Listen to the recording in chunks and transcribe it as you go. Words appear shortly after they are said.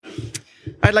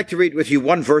I'd like to read with you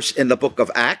one verse in the book of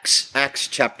Acts, Acts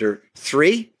chapter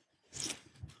 3,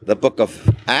 the book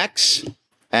of Acts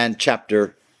and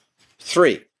chapter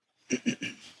 3.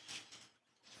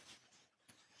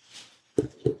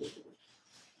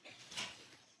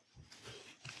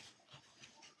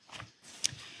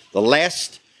 The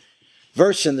last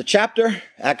verse in the chapter,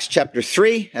 Acts chapter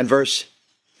 3 and verse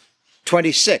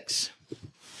 26.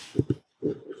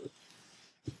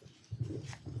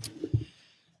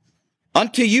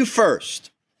 Unto you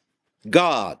first,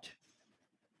 God,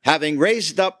 having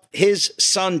raised up his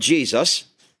Son Jesus,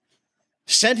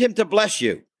 sent him to bless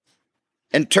you,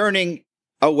 and turning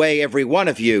away every one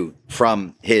of you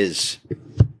from his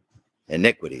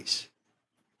iniquities,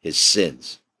 his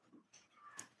sins.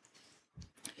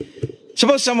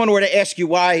 Suppose someone were to ask you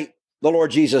why the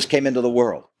Lord Jesus came into the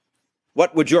world.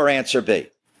 What would your answer be?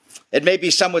 It may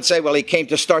be some would say, well, he came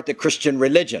to start the Christian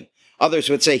religion.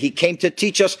 Others would say he came to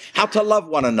teach us how to love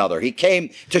one another. He came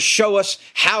to show us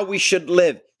how we should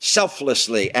live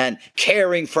selflessly and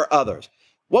caring for others.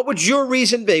 What would your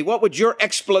reason be? What would your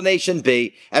explanation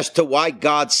be as to why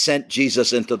God sent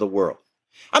Jesus into the world?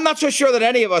 I'm not so sure that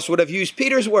any of us would have used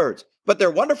Peter's words, but they're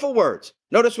wonderful words.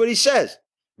 Notice what he says.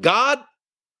 God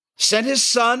sent his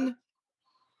Son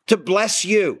to bless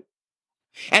you.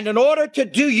 And in order to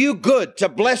do you good, to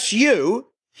bless you,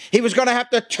 he was going to have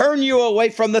to turn you away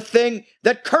from the thing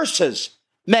that curses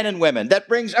men and women, that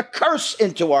brings a curse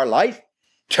into our life,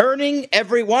 turning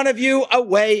every one of you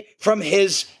away from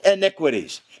his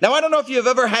iniquities. Now, I don't know if you've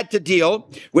ever had to deal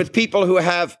with people who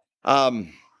have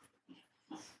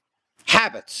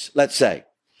habits, let's say.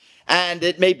 And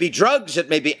it may be drugs, it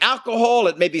may be alcohol,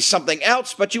 it may be something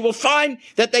else, but you will find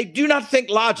that they do not think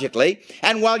logically.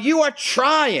 And while you are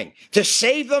trying to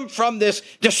save them from this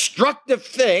destructive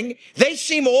thing, they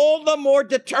seem all the more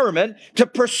determined to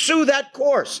pursue that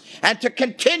course and to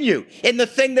continue in the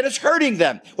thing that is hurting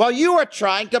them while you are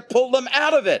trying to pull them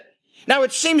out of it. Now,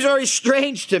 it seems very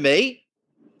strange to me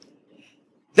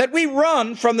that we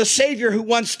run from the Savior who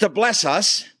wants to bless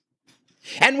us,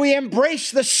 and we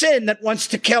embrace the sin that wants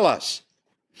to kill us.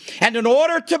 And in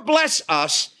order to bless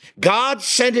us, God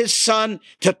sent his Son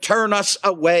to turn us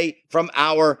away from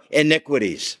our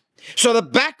iniquities. So the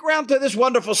background to this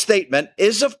wonderful statement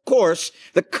is, of course,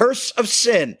 the curse of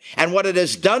sin and what it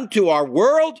has done to our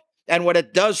world and what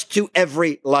it does to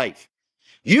every life.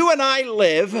 You and I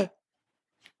live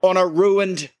on a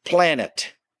ruined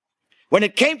planet. When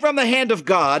it came from the hand of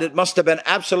God, it must have been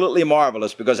absolutely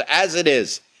marvelous, because as it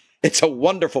is, it's a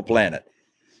wonderful planet.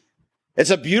 It's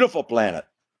a beautiful planet.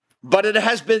 But it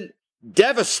has been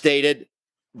devastated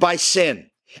by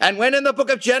sin. And when in the book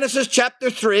of Genesis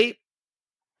chapter 3,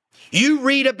 you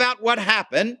read about what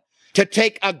happened to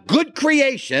take a good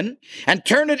creation and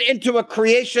turn it into a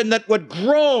creation that would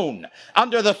groan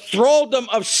under the thraldom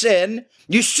of sin,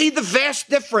 you see the vast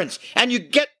difference, and you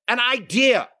get an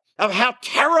idea of how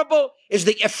terrible is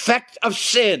the effect of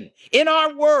sin in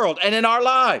our world and in our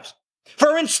lives.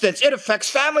 For instance, it affects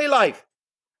family life.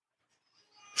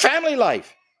 Family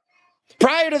life.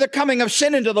 Prior to the coming of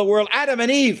sin into the world, Adam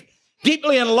and Eve,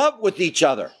 deeply in love with each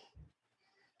other,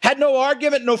 had no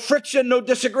argument, no friction, no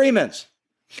disagreements.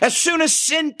 As soon as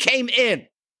sin came in,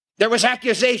 there was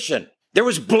accusation, there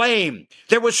was blame,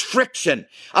 there was friction.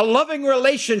 A loving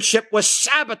relationship was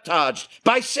sabotaged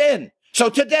by sin. So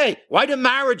today, why do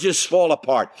marriages fall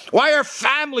apart? Why are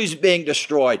families being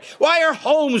destroyed? Why are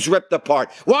homes ripped apart?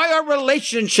 Why are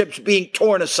relationships being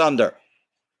torn asunder?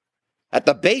 At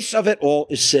the base of it all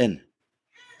is sin.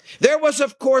 There was,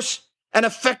 of course, an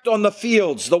effect on the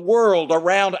fields, the world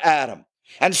around Adam.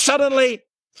 And suddenly,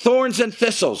 thorns and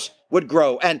thistles would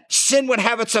grow, and sin would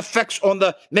have its effects on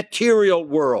the material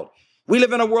world. We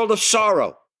live in a world of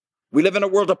sorrow. We live in a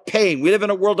world of pain. We live in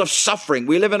a world of suffering.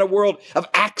 We live in a world of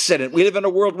accident. We live in a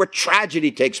world where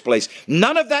tragedy takes place.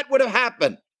 None of that would have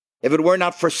happened if it were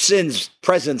not for sin's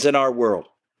presence in our world.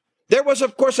 There was,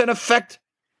 of course, an effect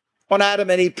on Adam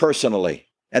and Eve personally.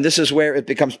 And this is where it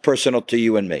becomes personal to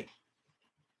you and me.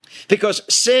 Because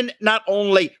sin not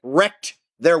only wrecked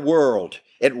their world,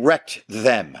 it wrecked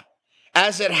them,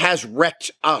 as it has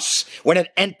wrecked us when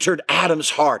it entered Adam's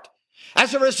heart.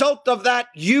 As a result of that,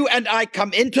 you and I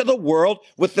come into the world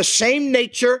with the same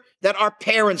nature that our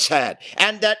parents had,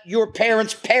 and that your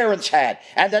parents' parents had,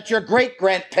 and that your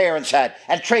great-grandparents had,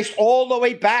 and traced all the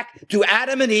way back to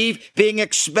Adam and Eve being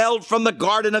expelled from the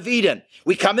Garden of Eden.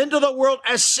 We come into the world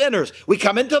as sinners. We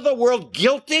come into the world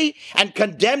guilty and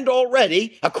condemned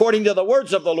already, according to the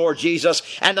words of the Lord Jesus.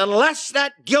 And unless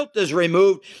that guilt is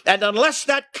removed, and unless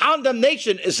that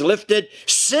condemnation is lifted,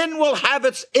 sin will have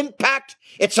its impact,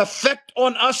 its effect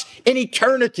on us in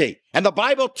eternity. And the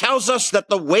Bible tells us that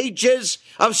the wages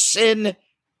of sin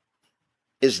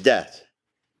is death.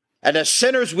 And as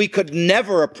sinners, we could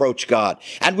never approach God,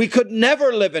 and we could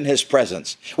never live in his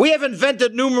presence. We have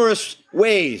invented numerous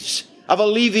ways of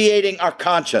alleviating our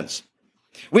conscience.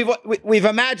 We've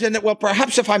imagined that, well,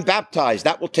 perhaps if I'm baptized,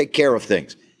 that will take care of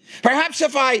things. Perhaps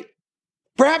if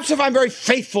I'm very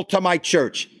faithful to my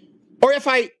church, or if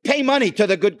I pay money to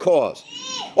the good cause,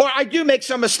 or I do make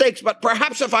some mistakes, but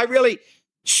perhaps if I really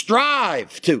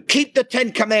strive to keep the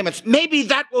 10 Commandments, maybe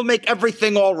that will make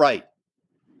everything all right.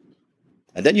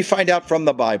 And then you find out from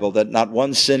the Bible that not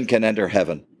one sin can enter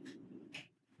heaven.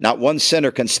 Not one sinner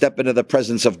can step into the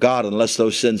presence of God unless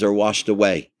those sins are washed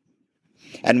away.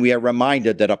 And we are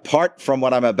reminded that apart from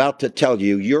what I'm about to tell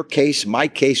you, your case, my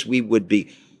case, we would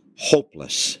be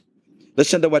hopeless.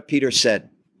 Listen to what Peter said.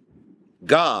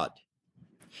 God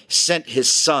sent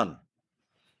his Son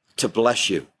to bless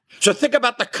you. So think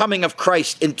about the coming of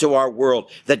Christ into our world,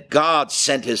 that God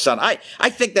sent his Son. I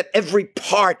think that every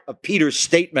part of Peter's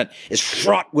statement is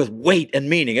fraught with weight and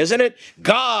meaning, isn't it?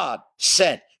 God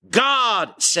sent.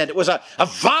 God sent. It was a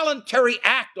voluntary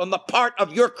act on the part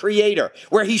of your Creator,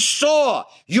 where he saw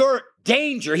your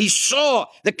danger. He saw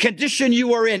the condition you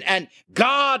were in, and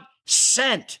God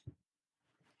sent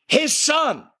his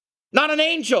Son, not an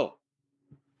angel,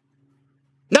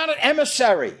 not an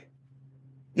emissary,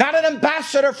 not an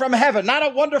ambassador from heaven, not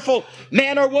a wonderful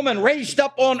man or woman raised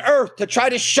up on earth to try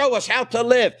to show us how to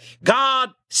live.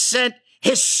 God sent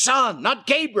his Son, not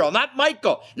Gabriel, not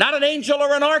Michael, not an angel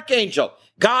or an archangel.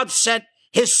 God sent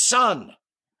his Son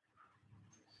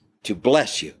to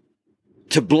bless you,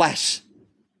 to bless.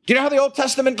 Do you know how the Old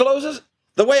Testament closes?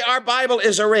 The way our Bible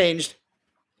is arranged,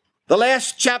 the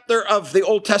last chapter of the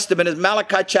Old Testament is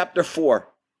Malachi chapter 4.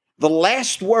 The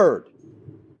last word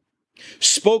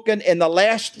spoken in the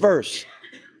last verse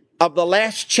of the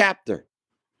last chapter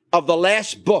of the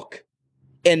last book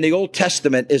in the Old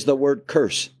Testament is the word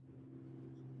curse.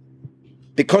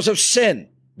 Because of sin,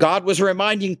 God was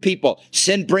reminding people,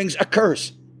 sin brings a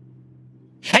curse.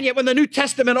 And yet when the New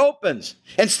Testament opens,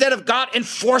 instead of God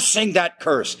enforcing that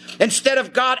curse, instead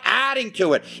of God adding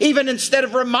to it, even instead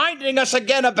of reminding us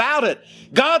again about it,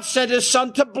 God sent his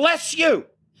Son to bless you,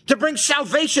 to bring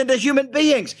salvation to human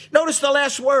beings. Notice the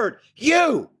last word,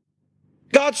 you.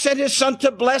 God sent his Son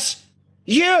to bless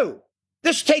you.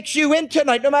 This takes you in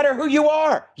tonight, no matter who you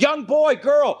are, young boy,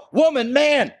 girl, woman,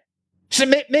 man. So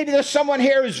maybe there's someone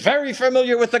here who's very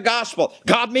familiar with the gospel.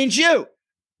 God means you.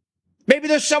 Maybe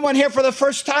there's someone here for the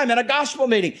first time in a gospel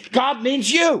meeting. God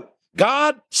means you.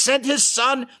 God sent his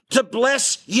Son to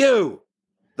bless you.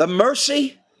 The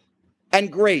mercy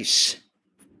and grace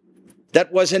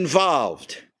that was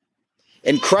involved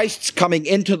in Christ's coming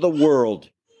into the world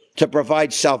to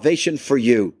provide salvation for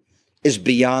you is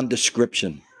beyond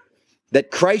description.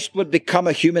 That Christ would become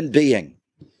a human being,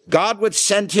 God would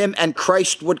send him and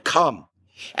Christ would come,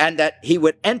 and that he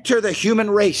would enter the human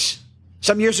race.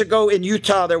 Some years ago in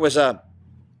Utah, there was a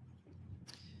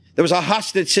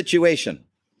hostage situation.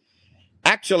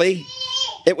 Actually,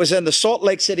 it was in the Salt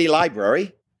Lake City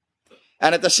Library,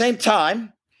 and at the same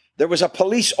time, there was a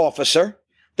police officer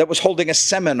that was holding a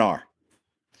seminar.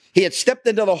 He had stepped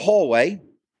into the hallway.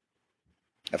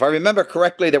 If I remember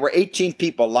correctly, there were 18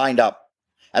 people lined up,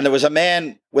 and there was a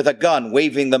man with a gun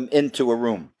waving them into a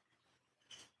room.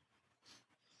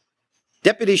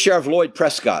 Deputy Sheriff Lloyd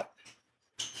Prescott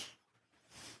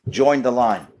joined the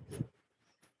line,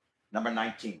 number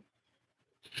 19.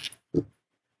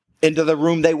 Into the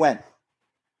room they went.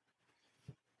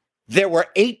 There were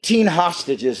 18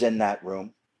 hostages in that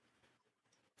room.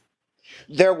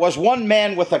 There was one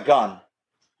man with a gun,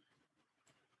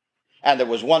 and there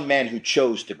was one man who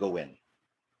chose to go in.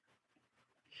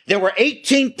 There were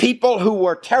 18 people who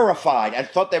were terrified and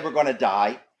thought they were going to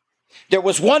die. There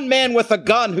was one man with a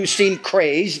gun who seemed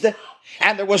crazed,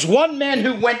 and there was one man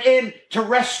who went in to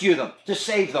rescue them, to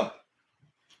save them.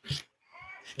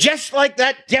 Just like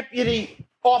that deputy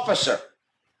officer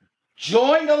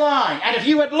joined the line, and if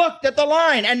you had looked at the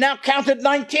line and now counted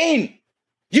 19,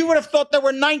 you would have thought there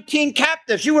were 19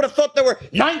 captives. You would have thought there were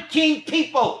 19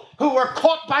 people who were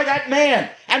caught by that man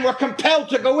and were compelled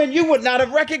to go in. You would not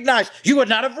have recognized. You would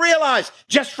not have realized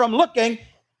just from looking.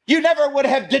 You never would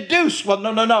have deduced. Well,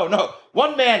 no.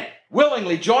 One man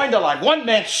willingly joined the line. One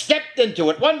man stepped into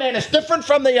it. One man is different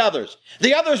from the others.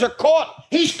 The others are caught.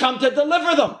 He's come to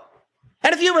deliver them.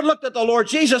 And if you had looked at the Lord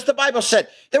Jesus, the Bible said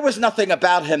there was nothing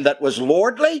about him that was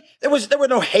lordly. There was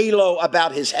no halo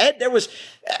about his head. There was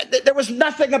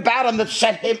nothing about him that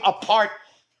set him apart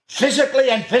physically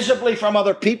and visibly from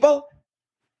other people.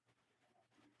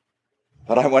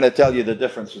 But I want to tell you the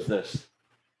difference is this.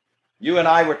 You and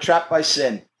I were trapped by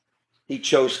sin. he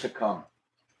chose to come.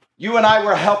 You and I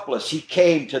were helpless. He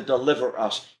came to deliver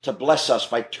us, to bless us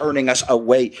by turning us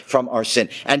away from our sin.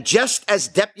 And just as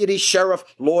Deputy Sheriff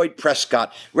Lloyd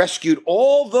Prescott rescued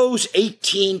all those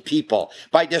 18 people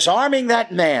by disarming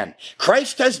that man,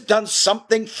 Christ has done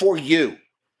something for you.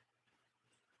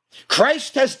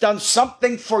 Christ has done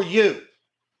something for you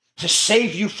to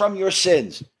save you from your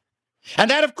sins. And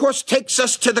that, of course, takes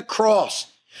us to the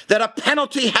cross, that a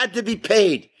penalty had to be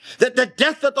paid, that the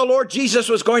death that the Lord Jesus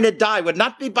was going to die would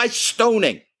not be by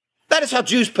stoning. That is how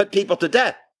Jews put people to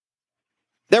death.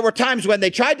 There were times when they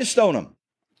tried to stone them.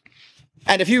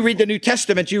 And if you read the New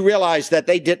Testament, you realize that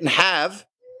they didn't have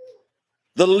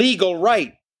the legal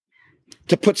right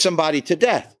to put somebody to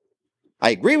death. I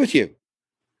agree with you.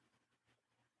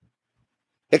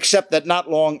 Except that not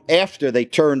long after they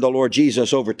turned the Lord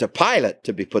Jesus over to Pilate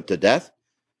to be put to death,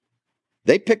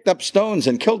 they picked up stones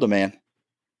and killed a man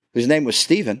whose name was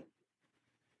Stephen.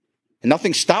 And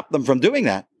nothing stopped them from doing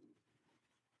that.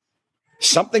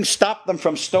 Something stopped them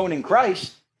from stoning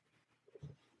Christ.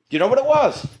 Do you know what it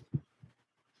was?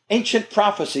 Ancient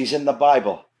prophecies in the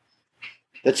Bible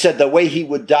that said the way he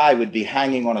would die would be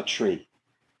hanging on a tree,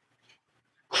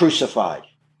 crucified.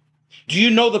 Do you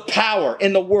know the power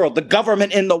in the world, the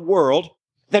government in the world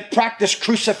that practiced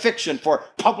crucifixion for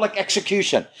public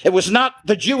execution? It was not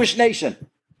the Jewish nation.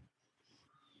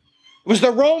 It was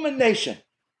the Roman nation.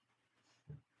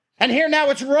 And here now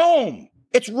it's Rome.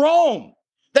 It's Rome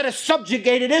that has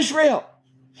subjugated Israel.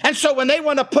 And so when they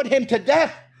want to put him to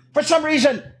death, for some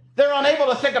reason, they're unable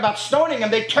to think about stoning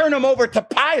him. They turn him over to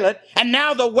Pilate. And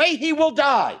now the way he will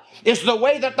die is the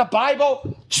way that the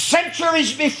Bible,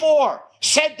 centuries before,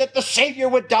 said that the Savior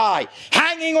would die,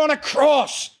 hanging on a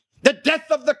cross, the death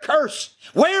of the curse,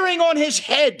 wearing on his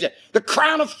head the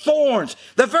crown of thorns,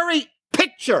 the very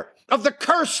picture of the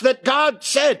curse that God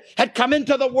said had come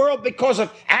into the world because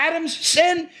of Adam's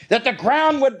sin, that the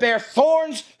ground would bear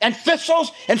thorns and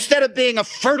thistles instead of being a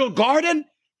fertile garden.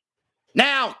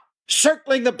 Now,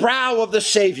 circling the brow of the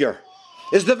Savior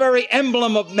is the very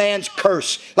emblem of man's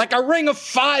curse, like a ring of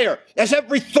fire, as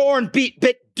every thorn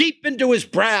bit deep into his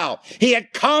brow. He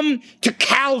had come to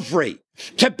Calvary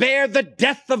to bear the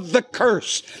death of the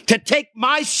curse, to take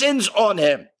my sins on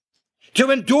him,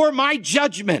 to endure my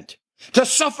judgment, to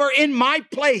suffer in my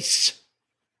place.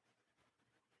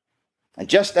 And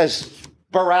just as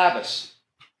Barabbas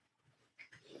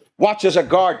watches a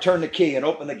guard turn the key and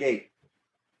open the gate,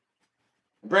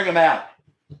 bring him out,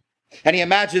 and he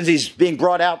imagines he's being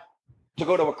brought out to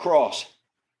go to a cross,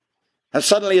 and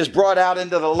suddenly is brought out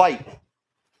into the light.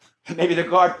 Maybe the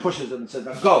guard pushes him and says,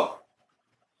 "Now go."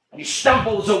 And he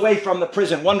stumbles away from the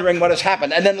prison, wondering what has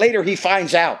happened. And then later he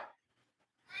finds out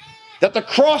that the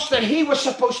cross that he was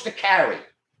supposed to carry,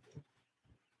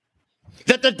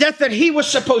 that the death that he was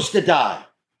supposed to die,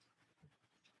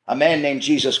 a man named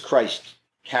Jesus Christ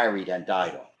carried and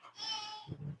died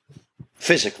on,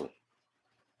 physically.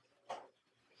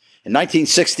 In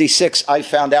 1966, I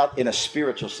found out in a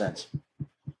spiritual sense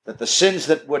that the sins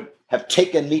that would have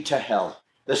taken me to hell,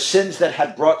 the sins that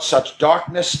had brought such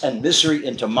darkness and misery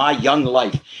into my young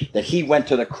life, that he went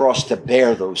to the cross to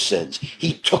bear those sins.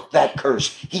 He took that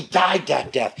curse. He died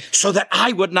that death so that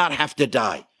I would not have to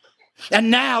die.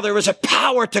 And now there is a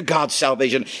power to God's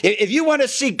salvation. If you want to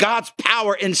see God's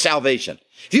power in salvation,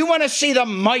 if you want to see the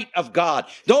might of God,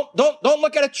 don't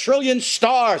look at a trillion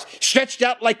stars stretched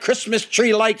out like Christmas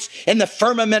tree lights in the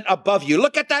firmament above you.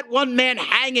 Look at that one man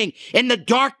hanging in the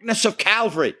darkness of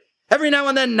Calvary. Every now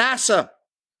and then NASA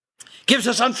gives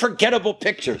us unforgettable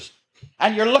pictures.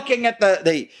 And you're looking at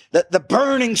the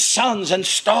burning suns and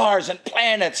stars and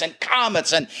planets and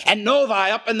comets and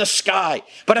novae up in the sky.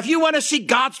 But if you want to see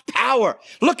God's power,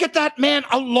 look at that man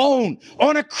alone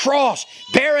on a cross,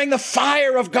 bearing the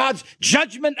fire of God's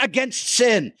judgment against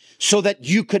sin so that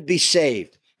you could be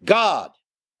saved. God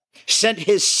sent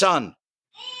his son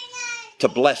to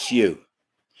bless you.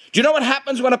 Do you know what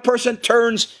happens when a person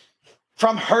turns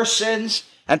from her sins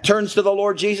and turns to the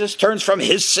Lord Jesus, turns from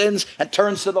his sins and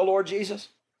turns to the Lord Jesus?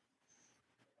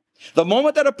 The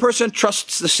moment that a person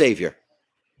trusts the Savior,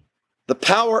 the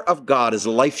power of God is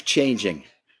life-changing,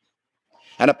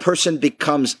 and a person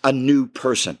becomes a new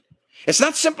person. It's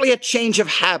not simply a change of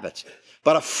habit,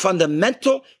 but a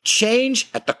fundamental change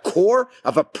at the core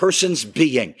of a person's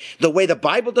being. The way the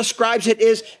Bible describes it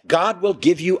is, God will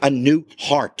give you a new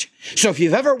heart. So if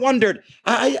you've ever wondered,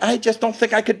 I just don't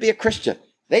think I could be a Christian.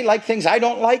 They like things I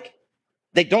don't like.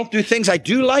 They don't do things I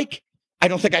do like. I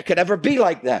don't think I could ever be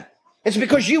like them. It's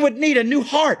because you would need a new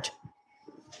heart,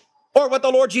 or what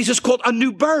the Lord Jesus called a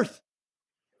new birth.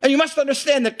 And you must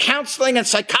understand that counseling and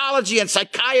psychology and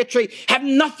psychiatry have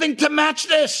nothing to match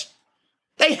this.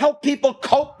 They help people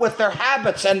cope with their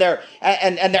habits and their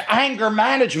anger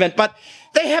management, but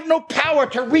they have no power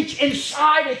to reach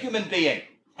inside a human being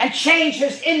and change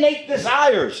his innate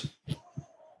desires.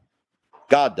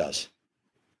 God does.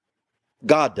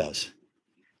 God does.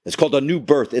 It's called a new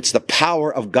birth. It's the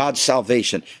power of God's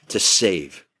salvation to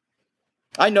save.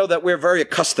 I know that we're very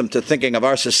accustomed to thinking of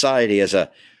our society as a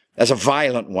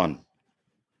violent one.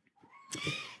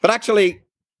 But actually,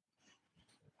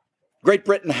 Great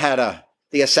Britain had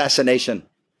the assassination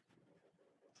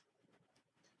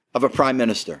of a prime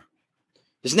minister.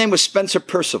 His name was Spencer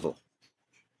Perceval.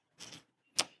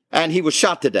 And he was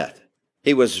shot to death.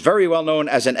 He was very well known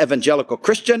as an evangelical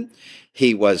Christian.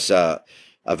 He was a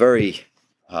very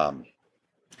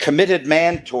committed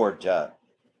man toward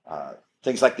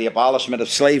things like the abolishment of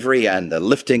slavery and the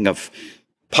lifting of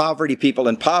people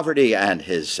in poverty, and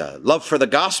his love for the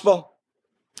gospel.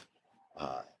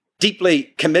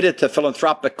 Deeply committed to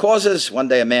philanthropic causes. One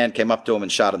day a man came up to him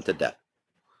and shot him to death.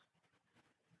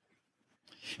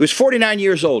 He was 49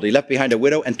 years old. He left behind a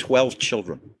widow and 12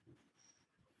 children.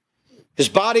 His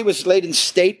body was laid in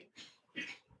state,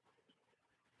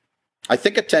 I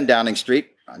think at 10 Downing Street.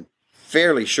 I'm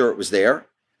fairly sure it was there.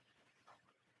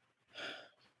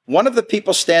 One of the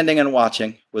people standing and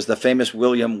watching was the famous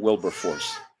William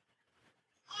Wilberforce.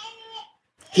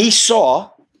 He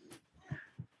saw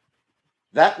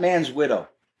that man's widow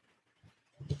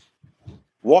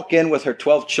walk in with her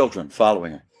 12 children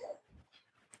following her.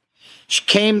 She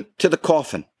came to the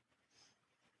coffin.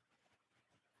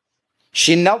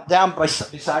 She knelt down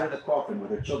beside of the coffin with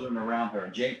her children around her,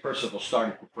 and James Perceval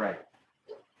started to pray.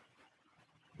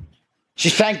 She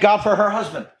thanked God for her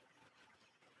husband.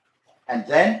 And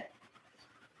then,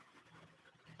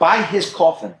 by his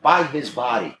coffin, by his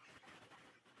body,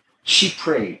 she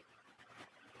prayed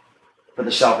for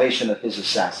the salvation of his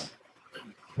assassin.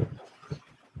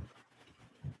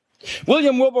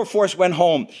 William Wilberforce went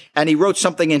home and he wrote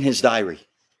something in his diary.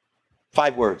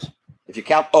 5 words. If you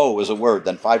count O as a word,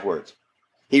 then 5 words.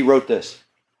 He wrote this: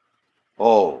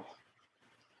 "Oh,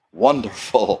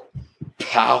 wonderful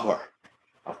power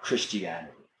of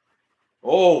Christianity.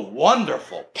 Oh,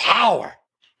 wonderful power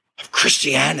of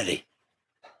Christianity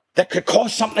that could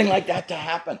cause something like that to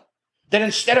happen. That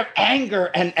instead of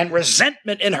anger and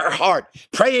resentment in her heart,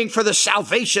 praying for the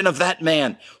salvation of that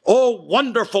man, oh,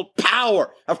 wonderful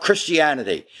power of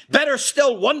Christianity. Better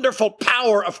still, wonderful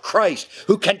power of Christ,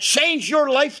 who can change your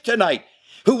life tonight,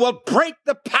 who will break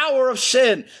the power of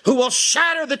sin, who will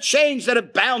shatter the chains that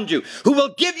have bound you, who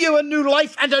will give you a new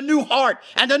life and a new heart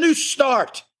and a new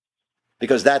start."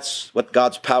 Because that's what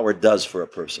God's power does for a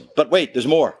person. But wait, there's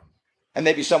more. And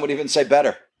maybe some would even say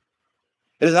better.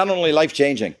 It is not only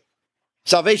life-changing.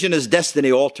 Salvation is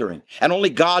destiny-altering, and only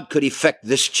God could effect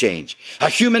this change. A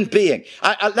human being.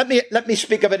 Let me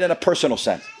speak of it in a personal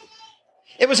sense.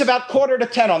 It was about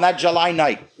 9:15 on that July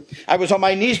night. I was on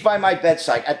my knees by my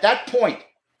bedside. At that point,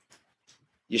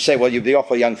 you say, well, you'd be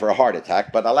awful young for a heart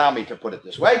attack, but allow me to put it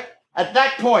this way. At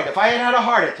that point, if I had had a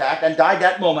heart attack and died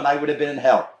that moment, I would have been in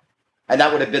hell. And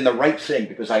that would have been the right thing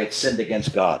because I had sinned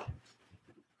against God.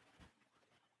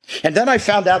 And then I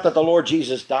found out that the Lord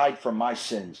Jesus died for my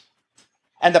sins.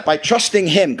 And that by trusting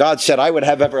him, God said I would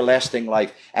have everlasting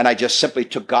life. And I just simply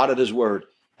took God at his word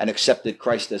and accepted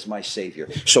Christ as my Savior.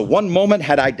 So one moment,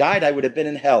 had I died, I would have been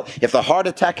in hell. If the heart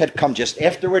attack had come just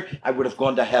afterward, I would have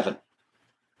gone to heaven.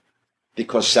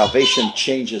 Because salvation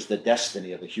changes the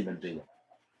destiny of a human being.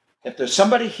 If there's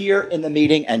somebody here in the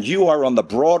meeting and you are on the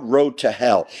broad road to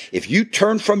hell, if you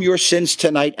turn from your sins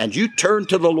tonight and you turn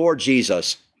to the Lord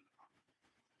Jesus,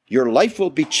 your life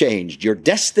will be changed, your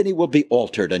destiny will be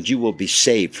altered, and you will be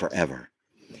saved forever.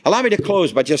 Allow me to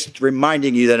close by just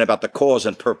reminding you then about the cause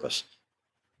and purpose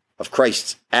of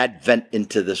Christ's advent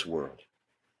into this world.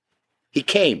 He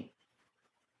came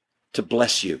to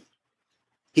bless you.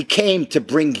 He came to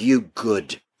bring you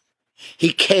good.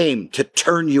 He came to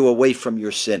turn you away from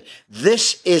your sin.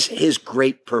 This is his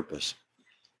great purpose.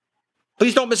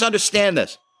 Please don't misunderstand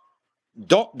this.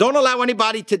 Don't allow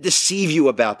anybody to deceive you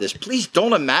about this. Please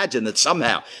don't imagine that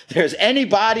somehow there's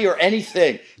anybody or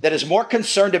anything that is more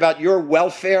concerned about your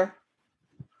welfare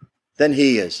than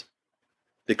he is,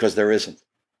 because there isn't.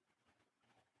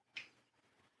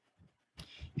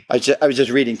 I was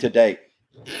just reading today.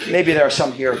 Maybe there are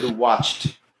some here who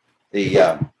watched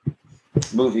the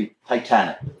movie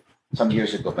Titanic some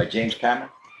years ago by James Cameron.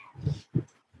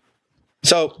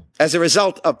 So as a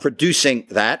result of producing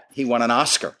that, he won an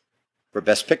Oscar for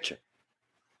Best Picture.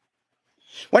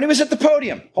 When he was at the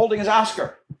podium holding his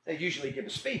Oscar, they usually give a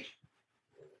speech.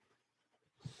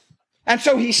 And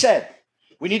so he said,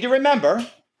 we need to remember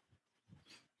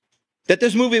that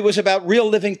this movie was about real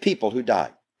living people who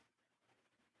died.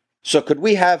 So could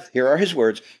we have, here are his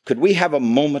words, could we have a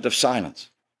moment of silence?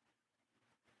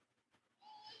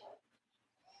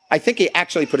 I think he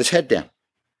actually put his head down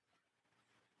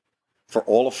for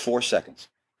all of 4 seconds.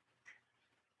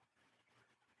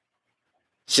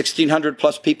 1,600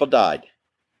 plus people died.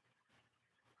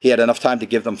 He had enough time to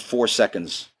give them 4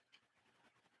 seconds.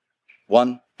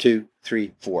 1, 2,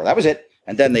 3, 4. That was it.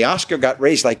 And then the Oscar got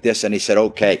raised like this, and he said,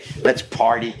 okay, let's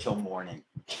party till morning.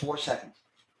 4 seconds.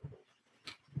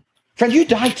 Friend, you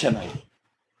die tonight.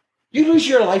 You lose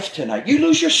your life tonight. You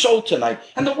lose your soul tonight.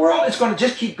 And the world is going to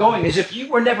just keep going as if you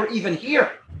were never even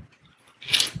here.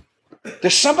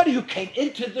 There's somebody who came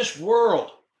into this world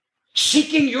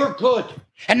seeking your good.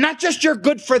 And not just your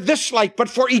good for this life, but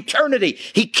for eternity.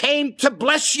 He came to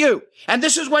bless you. And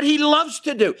this is what he loves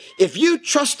to do. If you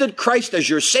trusted Christ as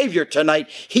your Savior tonight,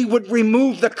 he would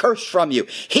remove the curse from you.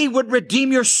 He would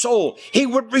redeem your soul. He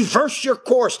would reverse your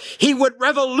course. He would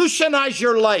revolutionize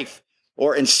your life.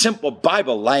 Or in simple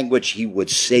Bible language, he would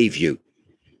save you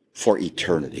for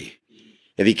eternity.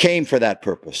 If he came for that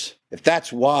purpose, if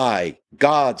that's why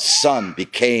God's Son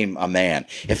became a man,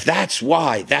 if that's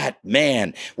why that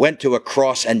man went to a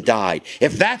cross and died,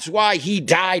 if that's why he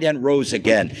died and rose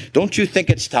again, don't you think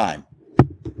it's time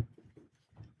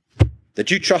that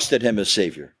you trusted him as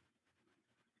Savior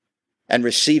and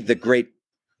received the great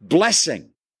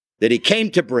blessing that he came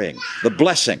to bring, the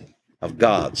blessing of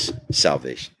God's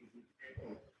salvation?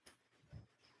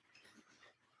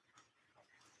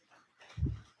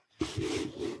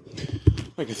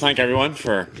 I'd like to thank everyone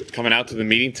for coming out to the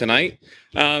meeting tonight.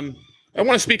 I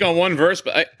want to speak on one verse,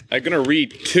 but I'm going to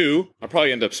read 2. I'll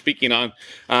probably end up speaking on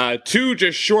 2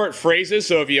 just short phrases.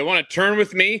 So if you want to turn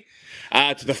with me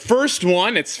to the first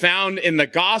one, it's found in the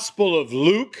Gospel of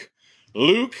Luke,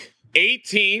 Luke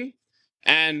 18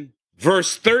 and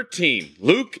verse 13.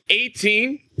 Luke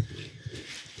 18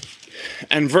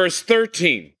 and verse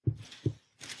 13.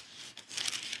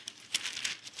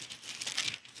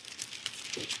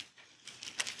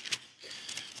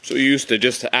 So used to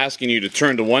just asking you to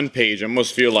turn to one page, I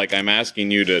almost feel like I'm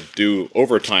asking you to do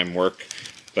overtime work,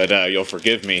 but you'll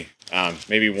forgive me.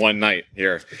 Maybe one night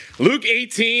here. Luke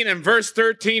 18 and verse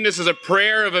 13, this is a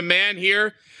prayer of a man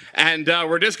here, and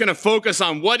we're just going to focus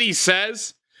on what he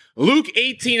says. Luke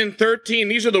 18 and 13,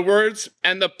 these are the words,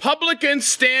 "And the publican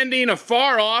standing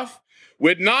afar off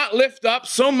would not lift up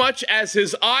so much as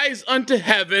his eyes unto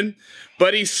heaven,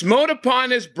 but he smote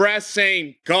upon his breast,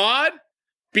 saying, God,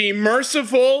 be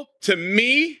merciful to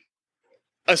me,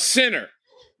 a sinner."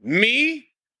 Me,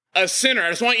 a sinner. I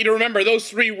just want you to remember those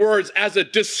 3 words as a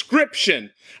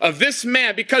description of this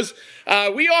man, because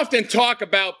we often talk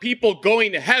about people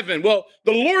going to heaven. Well,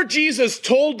 the Lord Jesus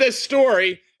told this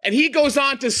story, and he goes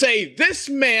on to say, this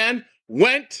man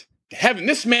went to heaven.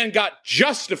 This man got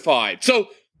justified. So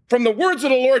from the words of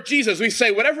the Lord Jesus, we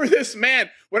say whatever this man,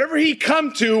 whatever he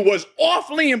come to was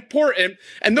awfully important.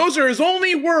 And those are his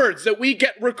only words that we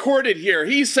get recorded here.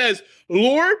 He says,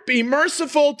 Lord, be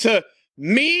merciful to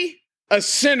me, a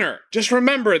sinner. Just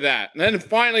remember that. And then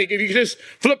finally, if you could just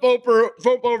flip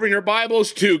over in your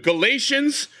Bibles to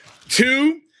Galatians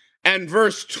 2 and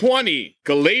verse 20.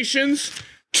 Galatians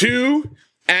 2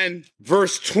 and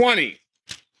verse 20.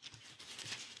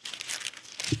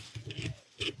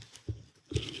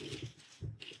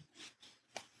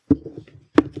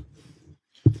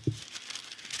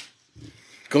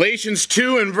 Galatians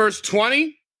 2 and verse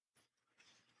 20.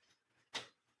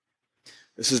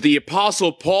 This is the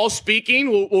Apostle Paul speaking.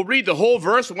 We'll read the whole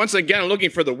verse. Once again, I'm looking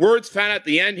for the words found at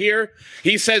the end here.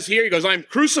 He says here, he goes, I'm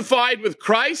crucified with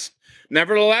Christ.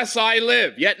 Nevertheless, I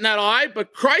live. Yet not I,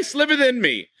 but Christ liveth in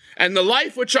me. And the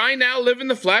life which I now live in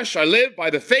the flesh, I live by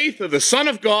the faith of the Son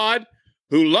of God,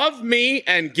 who loved me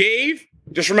and gave,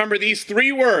 just remember these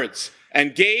 3 words,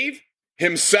 and gave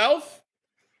himself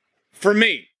for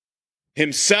me.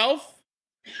 Himself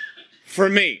for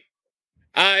me.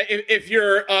 If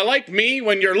you're like me,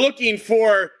 when you're looking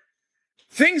for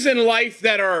things in life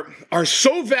that are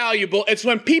so valuable, it's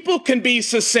when people can be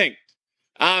succinct.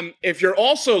 If you're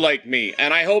also like me,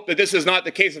 and I hope that this is not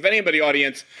the case of anybody,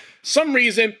 audience, some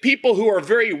reason people who are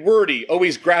very wordy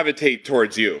always gravitate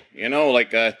towards you. You know, like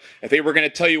if they were going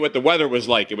to tell you what the weather was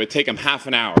like, it would take them half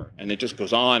an hour, and it just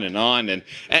goes on and on.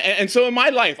 And so in my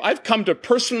life, I've come to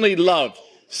personally love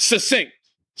succinct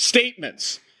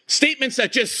statements that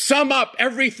just sum up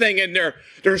everything, and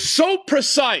they're so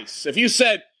precise. If you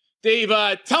said, Dave,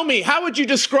 tell me, how would you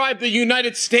describe the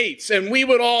United States? And we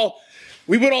would all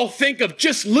think of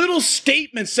just little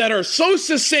statements that are so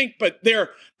succinct, but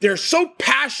they're so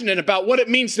passionate about what it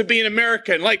means to be an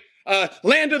American, like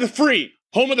land of the free,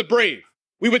 home of the brave.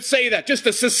 We would say that, just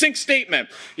a succinct statement.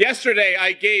 Yesterday,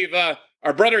 I gave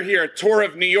our brother here a tour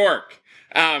of New York.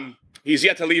 He's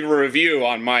yet to leave a review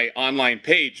on my online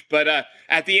page. But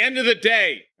at the end of the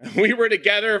day, we were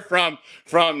together from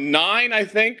 9, I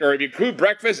think, or if you include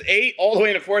breakfast, 8, all the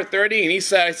way to 4:30.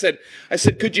 And I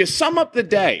said, could you sum up the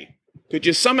day? Could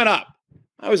you sum it up?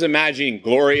 I was imagining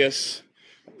glorious,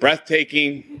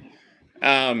 breathtaking,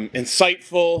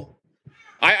 insightful.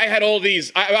 I had all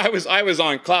these. I was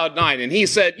on cloud 9, and he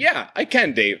said, "Yeah, I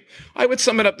can, Dave. I would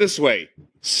sum it up this way: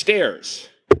 stairs,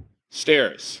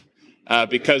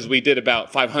 because we did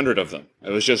about 500 of them. It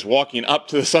was just walking up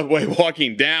to the subway,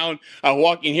 walking down,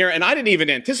 walking here, and I didn't even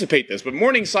anticipate this. But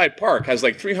Morningside Park has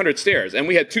like 300 stairs, and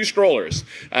we had 2 strollers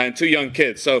and 2 young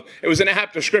kids, so it was an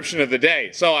apt description of the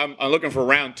day. So I'm looking for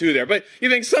round 2 there. But you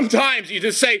think sometimes you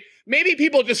just say maybe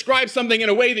people describe something in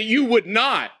a way that you would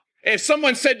not. If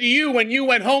someone said to you when you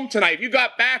went home tonight, you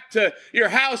got back to your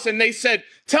house and they said,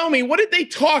 tell me, what did they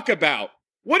talk about?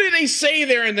 What did they say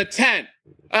there in the tent?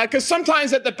 Because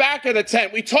sometimes at the back of the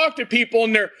tent, we talk to people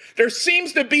and there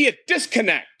seems to be a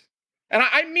disconnect. And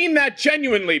I mean that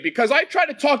genuinely, because I try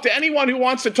to talk to anyone who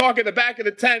wants to talk at the back of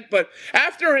the tent, but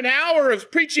after an hour of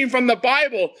preaching from the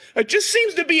Bible, it just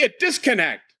seems to be a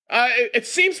disconnect. It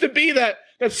seems to be that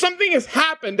something has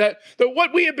happened, that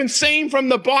what we have been saying from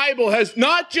the Bible has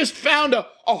not just found a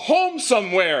home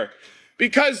somewhere.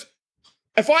 Because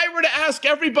if I were to ask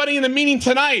everybody in the meeting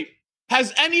tonight,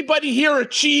 has anybody here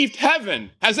achieved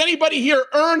heaven? Has anybody here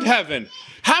earned heaven?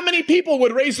 How many people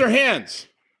would raise their hands?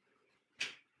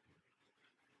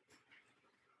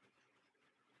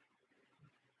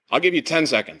 I'll give you 10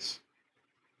 seconds.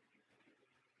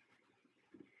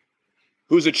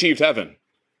 Who's achieved heaven?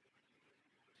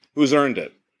 Who's earned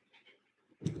it?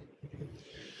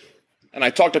 And I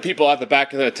talk to people at the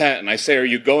back of the tent and I say, are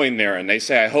you going there? And they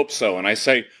say, I hope so. And I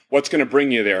say, what's going to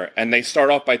bring you there? And they start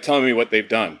off by telling me what they've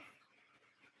done.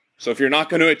 So if you're not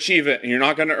going to achieve it and you're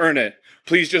not going to earn it,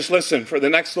 please just listen for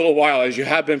the next little while, as you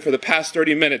have been for the past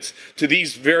 30 minutes, to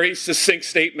these very succinct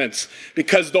statements.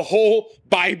 Because the whole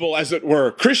Bible, as it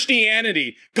were,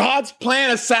 Christianity, God's plan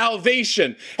of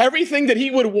salvation, everything that he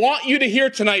would want you to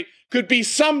hear tonight could be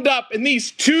summed up in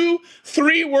these 2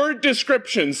 3-word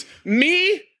descriptions.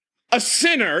 Me, a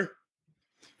sinner,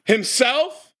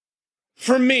 himself,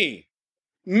 for me.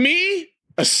 Me,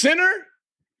 a sinner,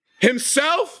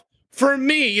 himself, for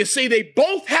me. You see, they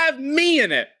both have me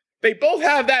in it. They both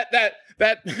have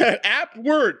that apt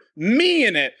word, me,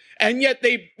 in it. And yet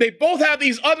they both have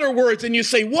these other words. And you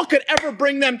say, what could ever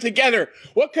bring them together?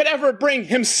 What could ever bring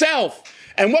himself?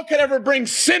 And what could ever bring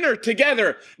sinner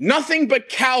together? Nothing but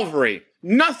Calvary.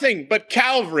 Nothing but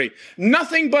Calvary.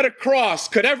 Nothing but a cross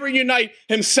could ever unite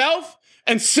himself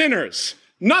and sinners.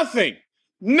 Nothing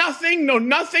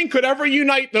could ever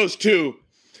unite those two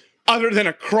other than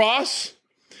a cross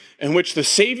in which the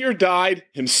Savior died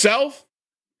himself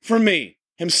for me.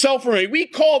 Himself for me. We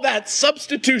call that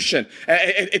substitution.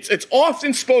 It's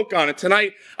often spoke on it.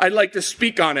 Tonight, I'd like to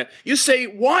speak on it. You say,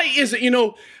 why is it,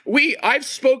 I've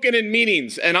spoken in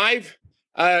meetings, and I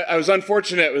was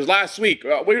unfortunate. It was last week.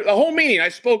 The whole meeting, I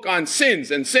spoke on sins.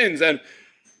 And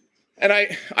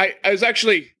I was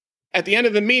actually, at the end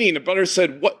of the meeting, the brother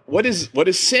said, what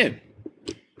is sin?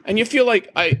 And you feel like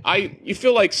you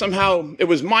feel like somehow it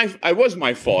was my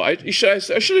fault. I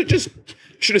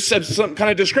should have said some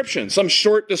kind of description, some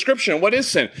short description. What is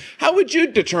sin? How would you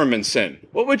determine sin?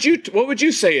 What would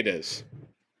you say it is?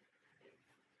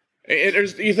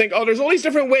 You think, there's all these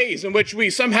different ways in which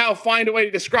we somehow find a way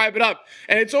to describe it up,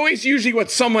 and it's always usually what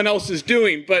someone else is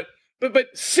doing. But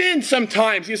sin,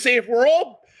 sometimes you say, if we're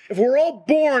all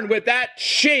born with that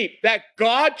shape, that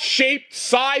God-shaped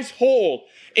size hole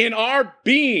in our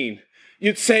being,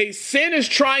 you'd say sin is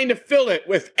trying to fill it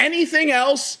with anything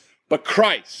else but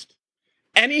Christ.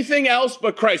 Anything else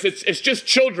but Christ. It's just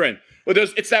children.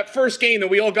 It's that first game that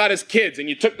we all got as kids, and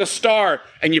you took the star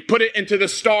and you put it into the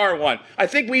star one. I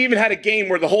think we even had a game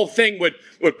where the whole thing would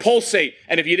pulsate,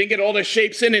 and if you didn't get all the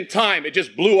shapes in time, it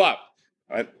just blew up.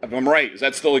 If I'm right, is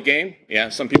that still a game? Yeah,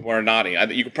 some people are nodding.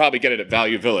 You could probably get it at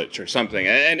Value Village or something.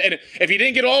 And if you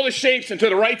didn't get all the shapes into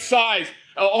the right size,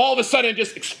 all of a sudden it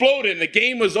just exploded and the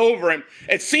game was over. And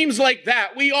it seems like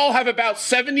that. We all have about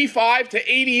 75 to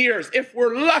 80 years, if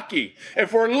we're lucky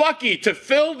to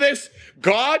fill this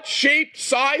God-shaped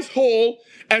size hole,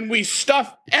 and we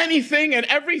stuff anything and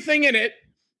everything in it.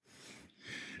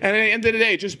 And at the end of the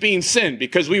day, just being sin,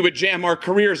 because we would jam our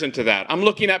careers into that. I'm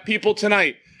looking at people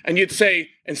tonight, and you'd say,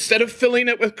 instead of filling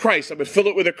it with Christ, I would fill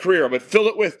it with a career. I would fill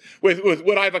it with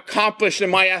what I've accomplished in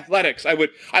my athletics. I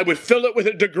would fill it with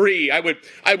a degree. I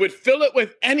would fill it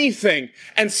with anything.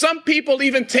 And some people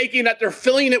even taking that they're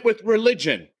filling it with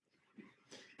religion.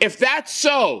 If that's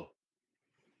so,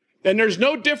 then there's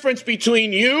no difference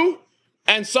between you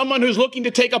and someone who's looking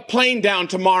to take a plane down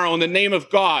tomorrow in the name of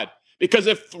God. Because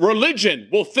if religion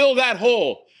will fill that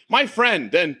hole, my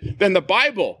friend, then the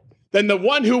Bible, then the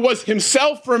one who was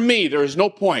himself for me, there is no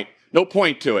point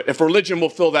to it. If religion will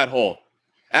fill that hole,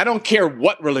 I don't care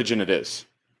what religion it is.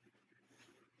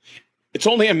 It's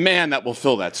only a man that will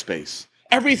fill that space.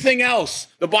 Everything else,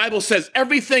 the Bible says,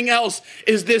 everything else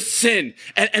is this sin.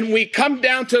 And we come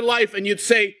down to life and you'd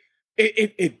say,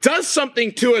 it does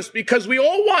something to us because we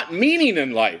all want meaning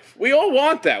in life. We all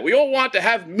want that. We all want to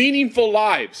have meaningful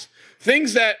lives,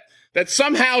 things that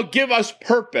somehow give us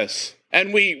purpose.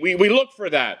 And we look for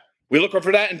that. We look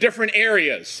for that in different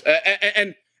areas.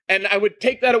 And I would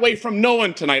take that away from no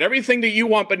one tonight. Everything that you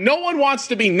want, but no one wants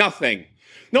to be nothing.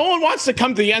 No one wants to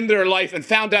come to the end of their life and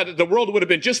found out that the world would have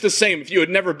been just the same if you had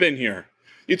never been here.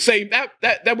 You'd say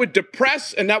that would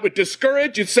depress and that would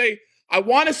discourage. You'd say, I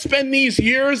want to spend these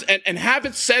years and have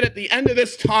it said at the end of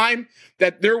this time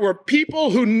that there were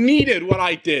people who needed what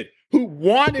I did, who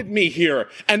wanted me here,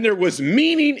 and there was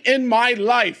meaning in my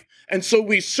life. And so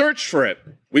we search for it.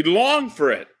 We long for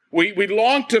it. We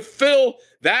long to fill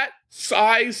that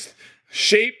size,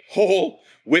 shape, hole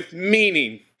with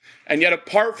meaning. And yet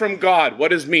apart from God,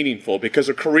 what is meaningful? Because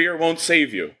a career won't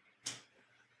save you.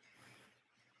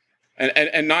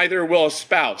 And neither will a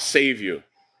spouse save you.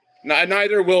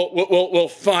 Neither will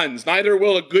funds. Neither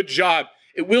will a good job.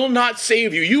 It will not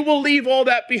save you. You will leave all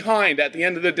that behind at the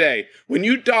end of the day. When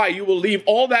you die, you will leave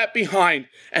all that behind.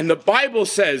 And the Bible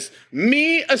says,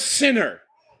 me a sinner.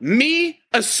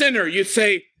 You'd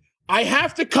say, I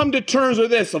have to come to terms with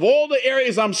this. Of all the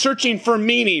areas I'm searching for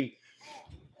meaning,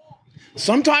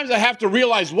 sometimes I have to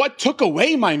realize what took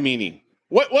away my meaning.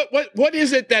 What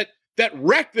is it that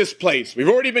wrecked this place? We've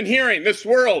already been hearing this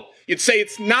world. You'd say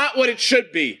it's not what it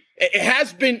should be. It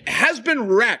has been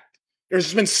wrecked.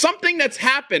 There's been something that's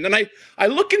happened. And I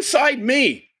look inside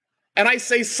me and I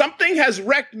say, something has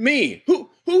wrecked me.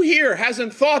 Who here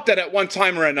hasn't thought that at one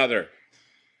time or another?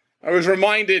 I was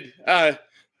reminded,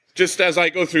 just as I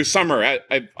go through summer,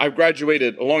 I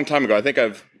graduated a long time ago. I think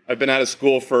I've been out of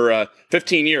school for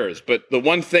 15 years. But the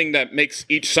one thing that makes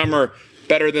each summer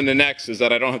better than the next is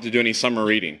that I don't have to do any summer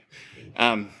reading.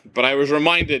 But I was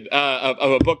reminded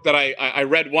of a book that I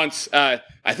read once.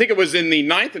 I think it was in the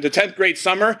 9th and the 10th grade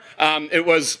summer. It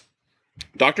was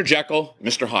Dr. Jekyll,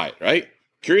 Mr. Hyde, right?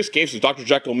 Curious Case of Dr.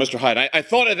 Jekyll, Mr. Hyde. I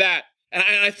thought of that, and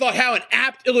I thought how an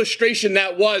apt illustration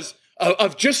that was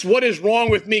of just what is wrong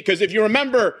with me. Because if you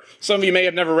remember, some of you may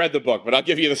have never read the book, but I'll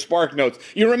give you the spark notes.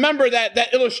 You remember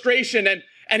that illustration,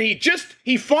 and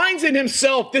he finds in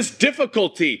himself this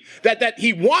difficulty that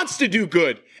he wants to do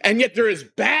good, and yet there is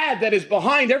bad that is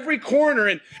behind every corner,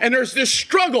 and there's this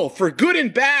struggle for good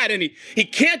and bad, and he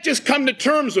can't just come to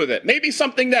terms with it. Maybe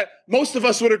something that most of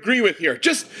us would agree with here,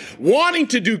 just wanting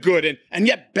to do good, and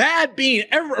yet bad being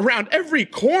around every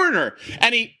corner.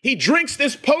 And he drinks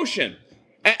this potion,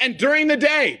 and during the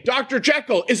day, Dr.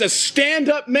 Jekyll is a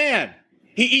stand-up man.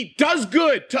 He does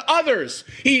good to others.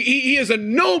 He is a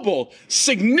noble,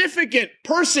 significant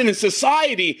person in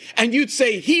society. And you'd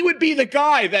say he would be the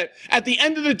guy that at the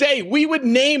end of the day, we would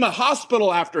name a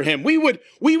hospital after him. We would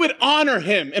honor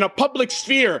him in a public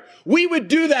sphere. We would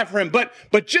do that for him.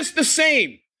 But just the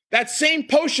same, that same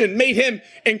potion made him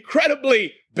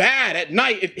incredibly bad at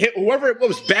night. Whoever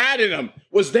was bad in him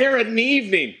was there in the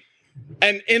evening.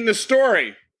 And in the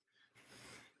story,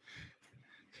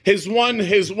 his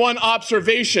one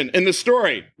observation in the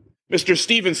story, Mr.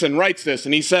 Stevenson writes this,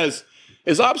 and he says,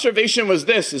 his observation was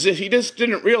this, is that he just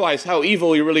didn't realize how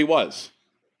evil he really was.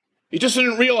 He just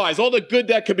didn't realize all the good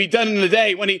that could be done in the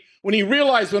day. When he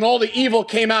realized when all the evil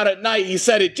came out at night, he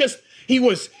said he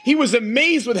was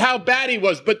amazed with how bad he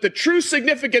was. But the true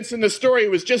significance in the story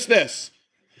was just this.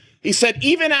 He said,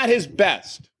 even at his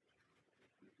best,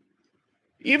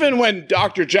 even when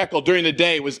Dr. Jekyll during the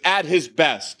day was at his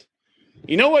best,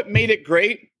 you know what made it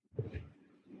great?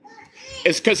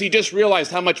 It's because he just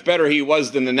realized how much better he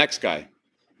was than the next guy.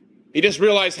 He just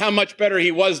realized how much better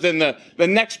he was than the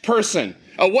next person.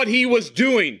 What he was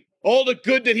doing, all the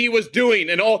good that he was doing,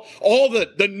 and all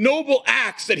the noble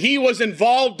acts that he was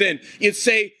involved in. You'd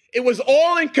say it was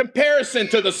all in comparison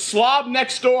to the slob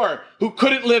next door who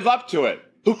couldn't live up to it,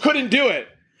 who couldn't do it.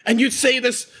 And you'd say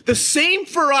the same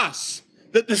for us.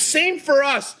 The same for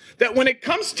us, that when it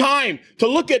comes time to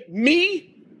look at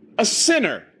me, a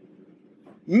sinner,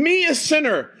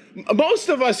 most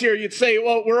of us here, you'd say,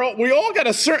 well, we all got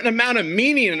a certain amount of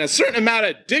meaning and a certain amount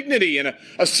of dignity and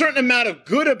a certain amount of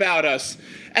good about us.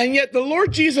 And yet the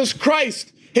Lord Jesus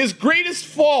Christ, his greatest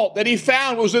fault that he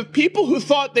found was with people who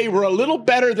thought they were a little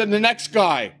better than the next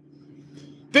guy.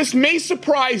 This may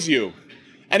surprise you.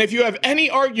 And if you have any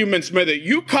arguments with it,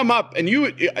 you come up and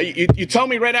you tell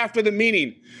me right after the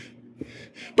meeting.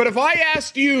 But if I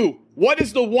asked you, what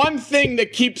is the one thing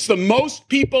that keeps the most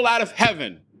people out of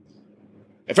heaven?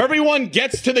 If everyone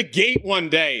gets to the gate one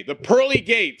day, the pearly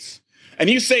gates, and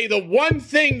you say the one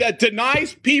thing that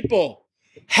denies people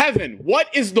heaven, what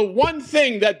is the one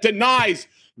thing that denies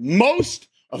most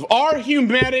of our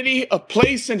humanity a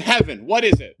place in heaven? What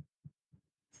is it?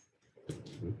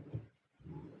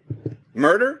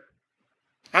 Murder?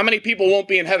 How many people won't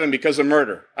be in heaven because of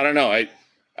murder? I don't know. I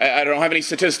don't have any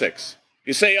statistics.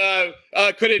 You say,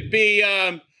 could it be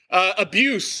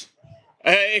abuse?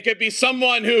 It could be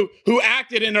someone who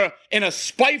acted in a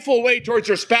spiteful way towards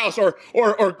their spouse,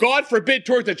 or God forbid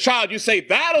towards a child. You say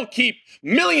that'll keep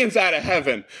millions out of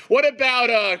heaven. What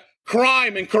about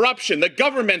crime and corruption? The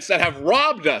governments that have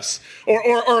robbed us,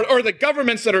 or the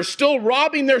governments that are still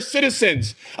robbing their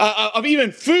citizens of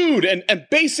even food and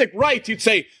basic rights. You'd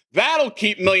say that'll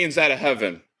keep millions out of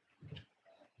heaven.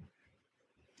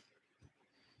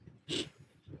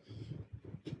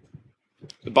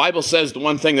 The Bible says the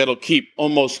one thing that'll keep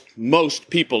almost most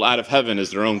people out of heaven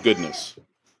is their own goodness.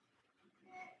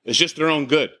 It's just their own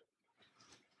good.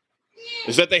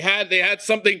 Is that they had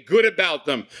something good about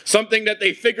them, something that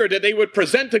they figured that they would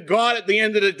present to God at the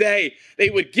end of the day. They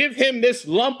would give him this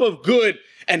lump of good,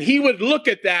 and he would look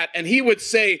at that and he would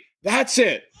say, that's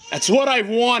it. That's what I've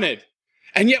wanted.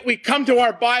 And yet we come to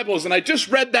our Bibles, and I just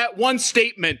read that one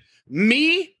statement,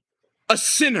 me, a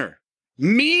sinner.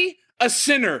 Me, a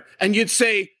sinner. And you'd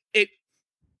say,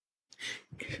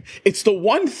 it's the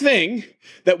one thing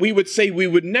that we would say we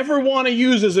would never want to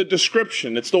use as a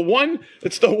description. It's the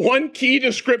one key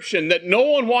description that no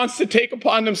one wants to take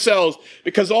upon themselves,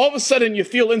 because all of a sudden you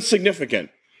feel insignificant.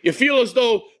 You feel as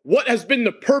though, what has been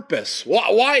the purpose?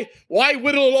 Why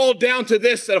whittle it all down to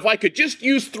this, that if I could just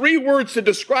use 3 words to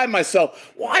describe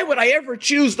myself, why would I ever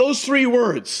choose those 3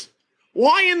 words?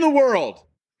 Why in the world?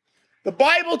 The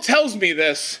Bible tells me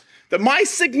this, that my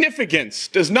significance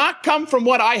does not come from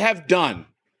what I have done.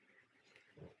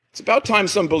 It's about time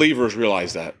some believers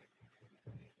realize that.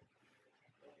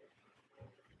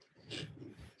 The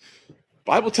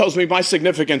Bible tells me my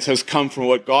significance has come from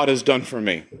what God has done for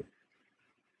me.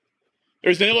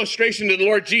 There's an illustration that the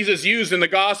Lord Jesus used in the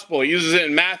gospel. He uses it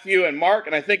in Matthew and Mark,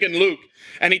 and I think in Luke.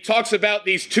 And he talks about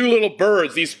these 2 little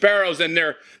birds, these sparrows, and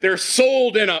they're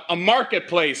sold in a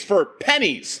marketplace for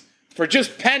pennies. For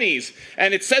just pennies.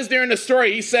 And it says there in the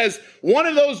story, he says, one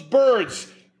of those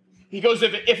birds, he goes,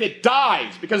 if it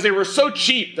dies, because they were so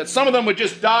cheap that some of them would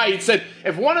just die, he said,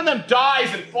 if one of them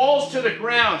dies and falls to the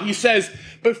ground, he says,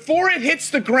 before it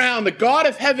hits the ground, the God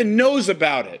of heaven knows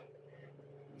about it.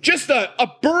 Just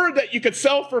a bird that you could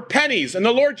sell for pennies. And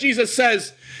the Lord Jesus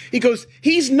says, he goes,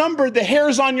 he's numbered the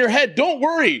hairs on your head. Don't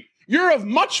worry. You're of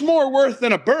much more worth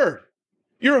than a bird.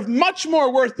 You're of much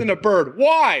more worth than a bird.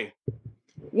 Why?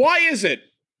 Why is it?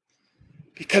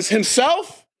 Because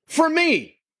himself for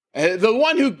me, the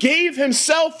one who gave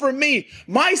himself for me,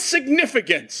 my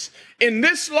significance in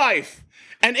this life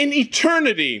and in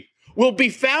eternity will be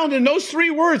found in those 3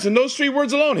 words, and those 3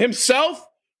 words alone. Himself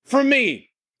for me.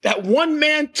 That one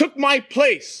man took my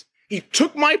place. He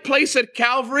took my place at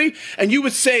Calvary, and you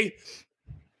would say,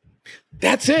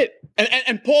 that's it.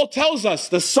 And Paul tells us,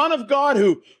 the Son of God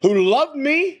who loved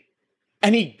me,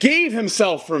 and he gave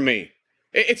himself for me.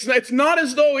 It's not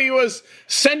as though he was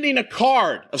sending a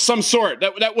card of some sort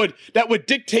that would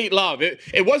dictate love.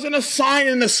 It wasn't a sign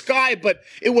in the sky, but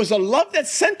it was a love that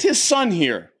sent his son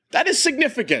here. That is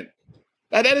significant.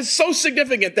 That is so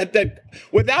significant that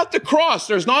without the cross,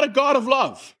 there's not a God of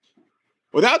love.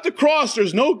 Without the cross,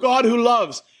 there's no God who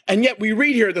loves. And yet we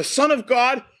read here, the Son of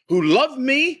God who loved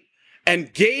me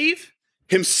and gave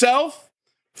himself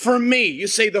for me. You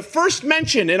say the first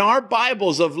mention in our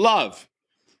Bibles of love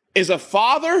is a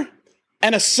father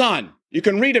and a son. You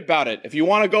can read about it if you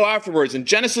want to go afterwards. In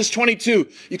Genesis 22,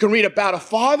 you can read about a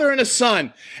father and a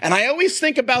son. And I always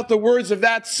think about the words of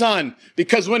that son,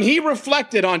 because when he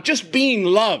reflected on just being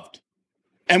loved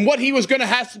and what he was going to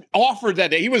have to offer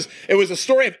that day, it was a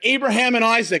story of Abraham and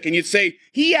Isaac. And you'd say,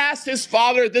 he asked his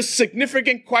father this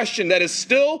significant question that is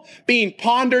still being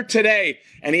pondered today.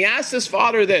 And he asked his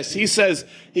father this.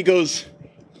 He goes,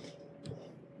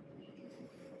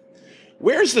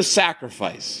 where's the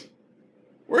sacrifice?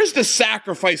 Where's the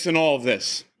sacrifice in all of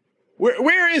this?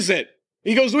 Where is it?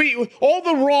 He goes, all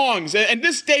the wrongs, and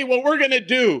this day what we're going to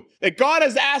do, that God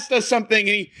has asked us something,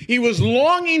 and he was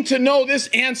longing to know this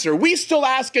answer. We still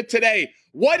ask it today.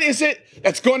 What is it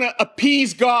that's going to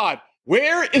appease God?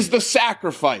 Where is the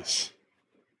sacrifice?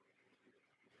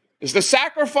 Is the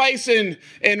sacrifice in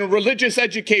religious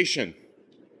education?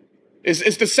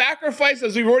 Is the sacrifice,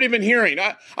 as we've already been hearing?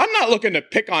 I'm not looking to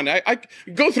pick on it. I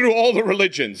go through all the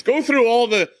religions, go through all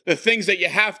the things that you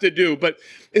have to do, but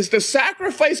is the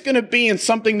sacrifice going to be in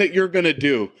something that you're going to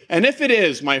do? And if it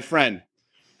is, my friend,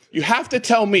 you have to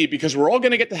tell me, because we're all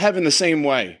going to get to heaven the same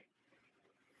way.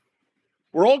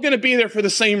 We're all going to be there for the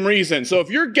same reason. So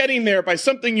if you're getting there by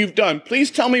something you've done,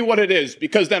 please tell me what it is,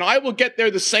 because then I will get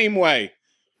there the same way.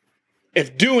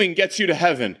 If doing gets you to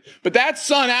heaven. But that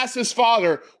son asks his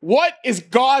father, what is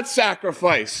God's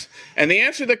sacrifice? And the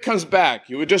answer that comes back,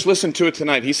 you would just listen to it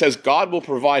tonight. He says, God will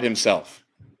provide himself.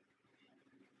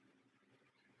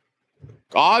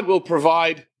 God will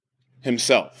provide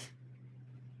himself.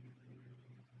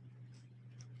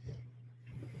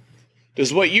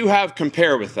 Does what you have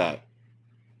compare with that?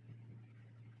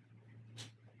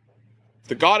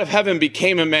 The God of heaven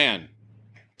became a man.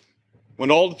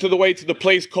 Went all to the way to the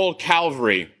place called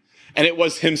Calvary. And it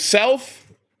was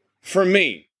himself for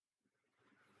me.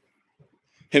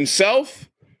 Himself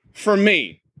for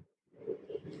me.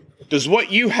 Does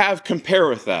what you have compare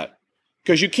with that?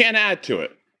 Because you can't add to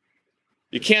it.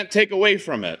 You can't take away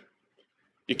from it.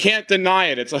 You can't deny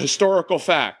it. It's a historical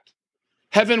fact.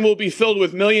 Heaven will be filled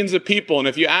with millions of people. And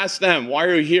if you ask them, why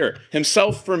are you here?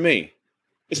 Himself for me.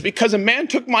 It's because a man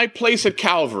took my place at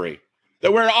Calvary.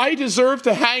 That where I deserve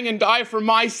to hang and die for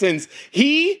my sins,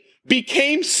 he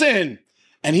became sin.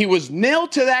 And he was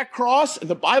nailed to that cross. And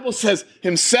the Bible says,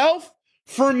 himself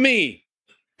for me.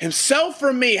 Himself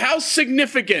for me. How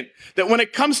significant that when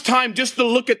it comes time just to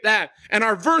look at that. And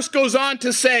our verse goes on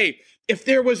to say, if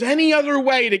there was any other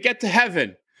way to get to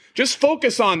heaven, just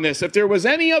focus on this. If there was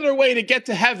any other way to get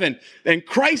to heaven, then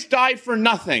Christ died for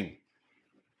nothing.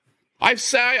 I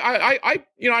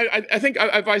think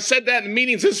if I said that in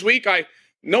meetings this week, I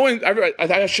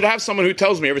should have someone who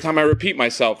tells me every time I repeat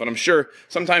myself. And I'm sure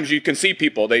sometimes you can see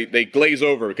people, they glaze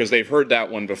over because they've heard that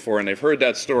one before and they've heard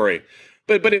that story.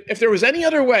 But if there was any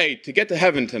other way to get to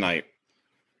heaven tonight,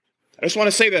 I just want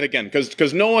to say that again,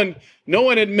 because no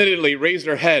one admittedly raised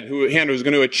their hand who's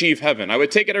going to achieve heaven. I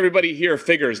would take it everybody here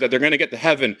figures that they're going to get to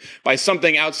heaven by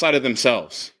something outside of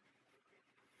themselves.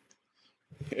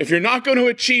 If you're not going to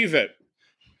achieve it,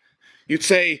 you'd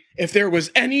say, if there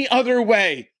was any other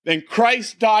way, then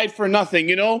Christ died for nothing.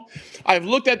 You know, I've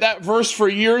looked at that verse for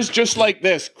years just like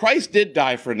this. Christ did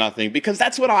die for nothing because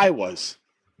that's what I was.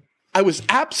 I was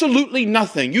absolutely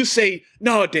nothing. You say,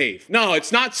 no, Dave, no,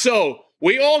 it's not so.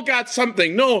 We all got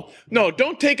something. No,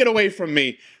 don't take it away from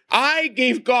me. I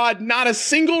gave God not a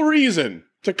single reason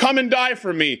to come and die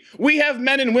for me. We have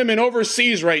men and women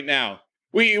overseas right now.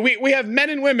 We have men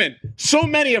and women, so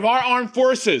many of our armed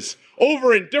forces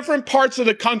over in different parts of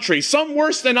the country, some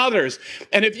worse than others.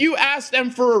 And if you ask them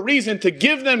for a reason to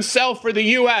give themselves for the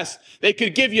U.S., they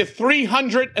could give you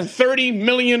 330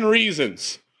 million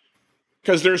reasons.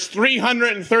 Because there's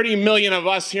 330 million of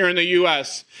us here in the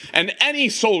U.S. And any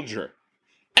soldier,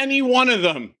 any one of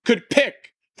them could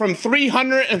pick from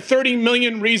 330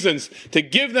 million reasons to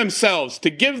give themselves, to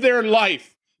give their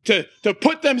life, to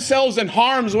put themselves in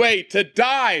harm's way, to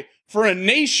die for a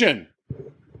nation.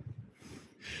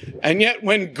 And yet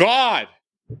when God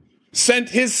sent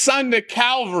his son to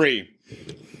Calvary,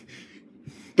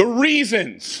 the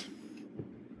reasons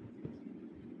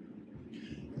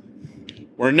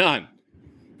were none.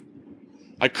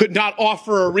 I could not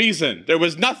offer a reason. There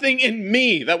was nothing in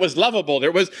me that was lovable.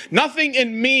 There was nothing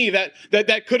in me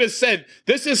that could have said,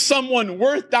 this is someone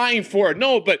worth dying for.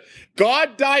 No, but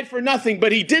God died for nothing,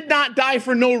 but he did not die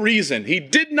for no reason. He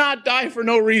did not die for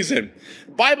no reason.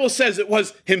 The Bible says it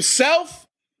was himself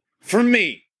for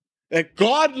me. That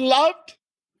God loved,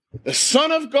 the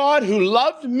Son of God who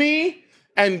loved me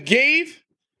and gave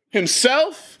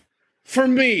himself for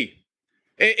me.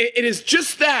 It is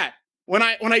just that. When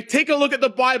I take a look at the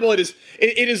Bible, it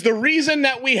is the reason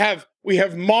that we have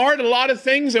marred a lot of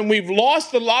things and we've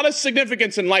lost a lot of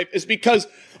significance in life is because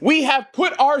we have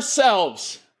put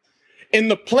ourselves in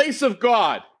the place of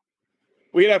God.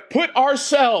 We have put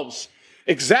ourselves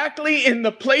exactly in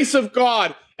the place of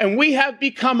God, and we have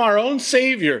become our own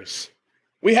saviors.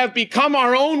 We have become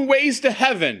our own ways to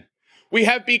heaven. We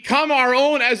have become our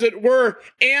own, as it were,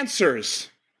 answers.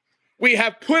 We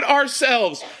have put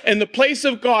ourselves in the place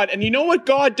of God. And you know what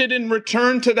God did in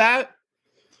return to that?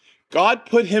 God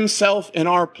put himself in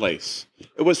our place.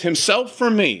 It was himself for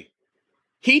me.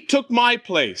 He took my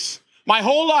place. My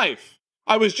whole life,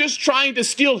 I was just trying to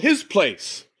steal his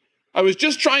place. I was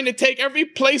just trying to take every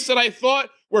place that I thought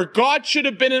where God should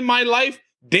have been in my life.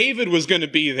 David was going to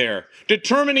be there.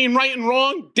 Determining right and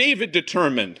wrong, David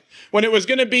determined. When it was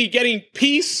going to be getting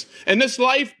peace in this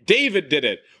life, David did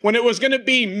it. When it was going to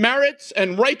be merits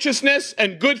and righteousness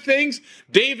and good things,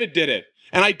 David did it.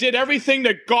 And I did everything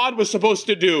that God was supposed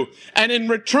to do. And in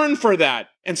return for that,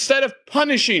 instead of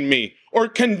punishing me or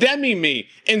condemning me,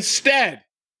 instead,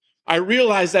 I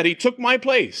realized that he took my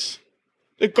place.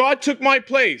 That God took my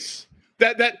place.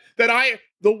 The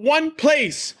one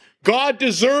place God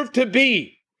deserved to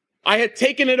be, I had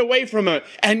taken it away from him.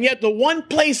 And yet the one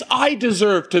place I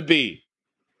deserved to be,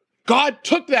 God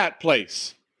took that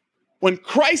place. When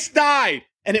Christ died,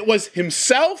 and it was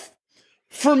himself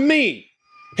for me,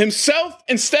 himself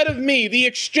instead of me, the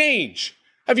exchange.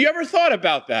 Have you ever thought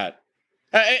about that?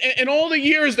 In all the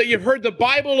years that you've heard the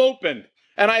Bible opened,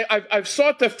 and I've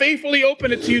sought to faithfully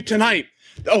open it to you tonight,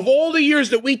 of all the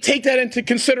years that we take that into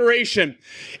consideration,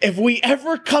 if we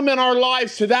ever come in our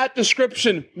lives to that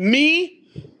description, me,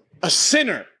 a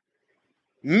sinner,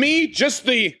 me, just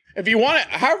if you want to,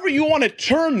 however you want to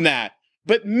term that,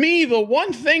 but me, the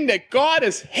one thing that God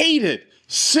has hated,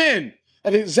 sin,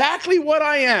 and exactly what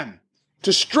I am,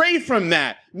 to stray from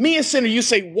that, me a sinner, you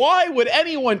say, why would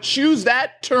anyone choose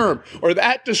that term or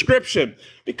that description?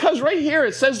 Because right here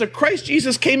it says that Christ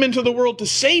Jesus came into the world to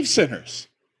save sinners.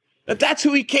 That's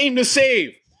who he came to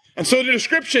save. And so the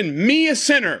description, me a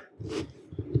sinner.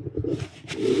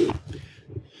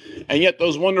 And yet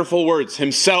those wonderful words,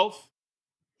 himself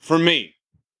for me.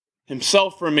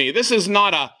 Himself for me. This is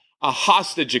not a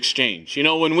hostage exchange. You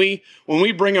know, when we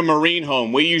bring a Marine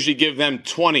home, we usually give them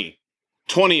 20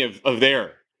 of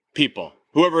their people,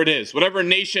 whoever it is, whatever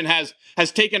nation has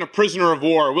taken a prisoner of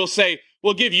war. We'll say,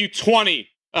 we'll give you 20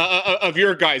 of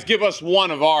your guys. Give us one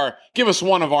of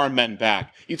our men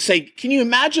back. You'd say, can you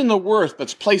imagine the worth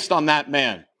that's placed on that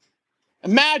man?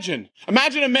 Imagine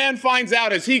a man finds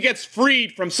out as he gets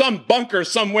freed from some bunker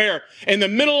somewhere in the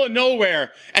middle of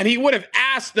nowhere, and he would have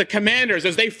asked the commanders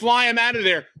as they fly him out of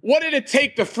there, what did it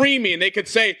take to free me? And they could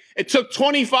say, it took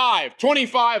 25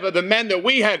 of the men that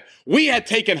we had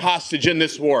taken hostage in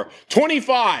this war.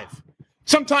 25.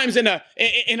 Sometimes in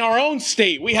our own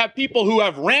state, we have people who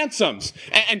have ransoms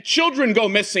and children go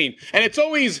missing. And it's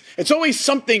always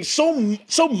something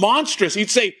so monstrous.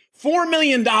 You'd say, $4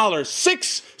 million, $6,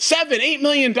 $7, $8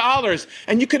 million.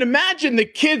 And you can imagine the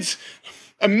kids'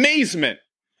 amazement.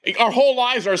 Our whole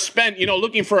lives are spent,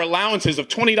 looking for allowances of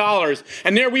 $20.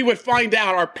 And there we would find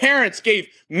out our parents gave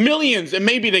millions and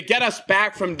maybe to get us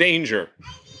back from danger.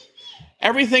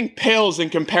 Everything pales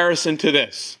in comparison to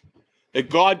this,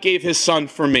 that God gave his son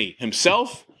for me,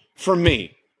 himself for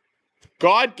me.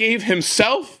 God gave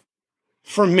himself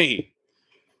for me.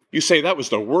 You say that was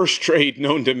the worst trade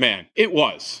known to man. It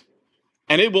was.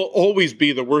 And it will always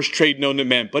be the worst trade known to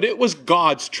man, but it was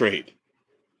God's trade.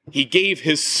 He gave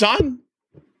his son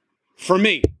for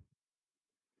me.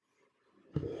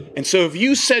 And so if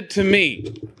you said to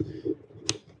me,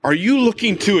 are you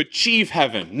looking to achieve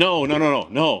heaven?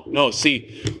 No.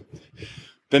 See,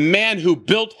 the man who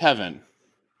built heaven,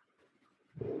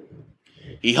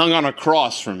 he hung on a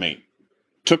cross for me,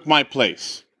 took my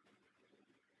place.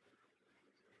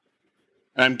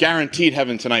 And I'm guaranteed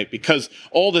heaven tonight because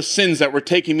all the sins that were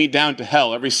taking me down to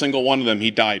hell, every single one of them, he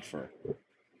died for.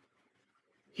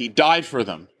 He died for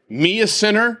them. Me, a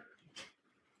sinner,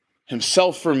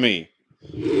 himself for me.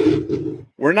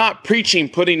 We're not preaching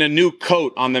putting a new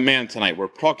coat on the man tonight. We're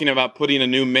talking about putting a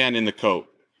new man in the coat.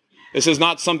 This is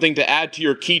not something to add to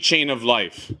your keychain of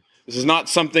life. This is not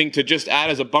something to just add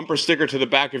as a bumper sticker to the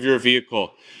back of your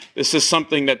vehicle. This is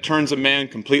something that turns a man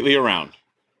completely around.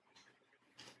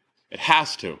 It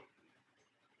has to.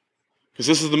 Because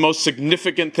this is the most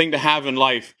significant thing to have in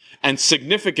life. And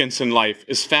significance in life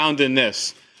is found in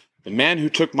this. The man who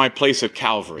took my place at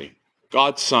Calvary,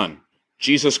 God's Son,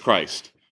 Jesus Christ.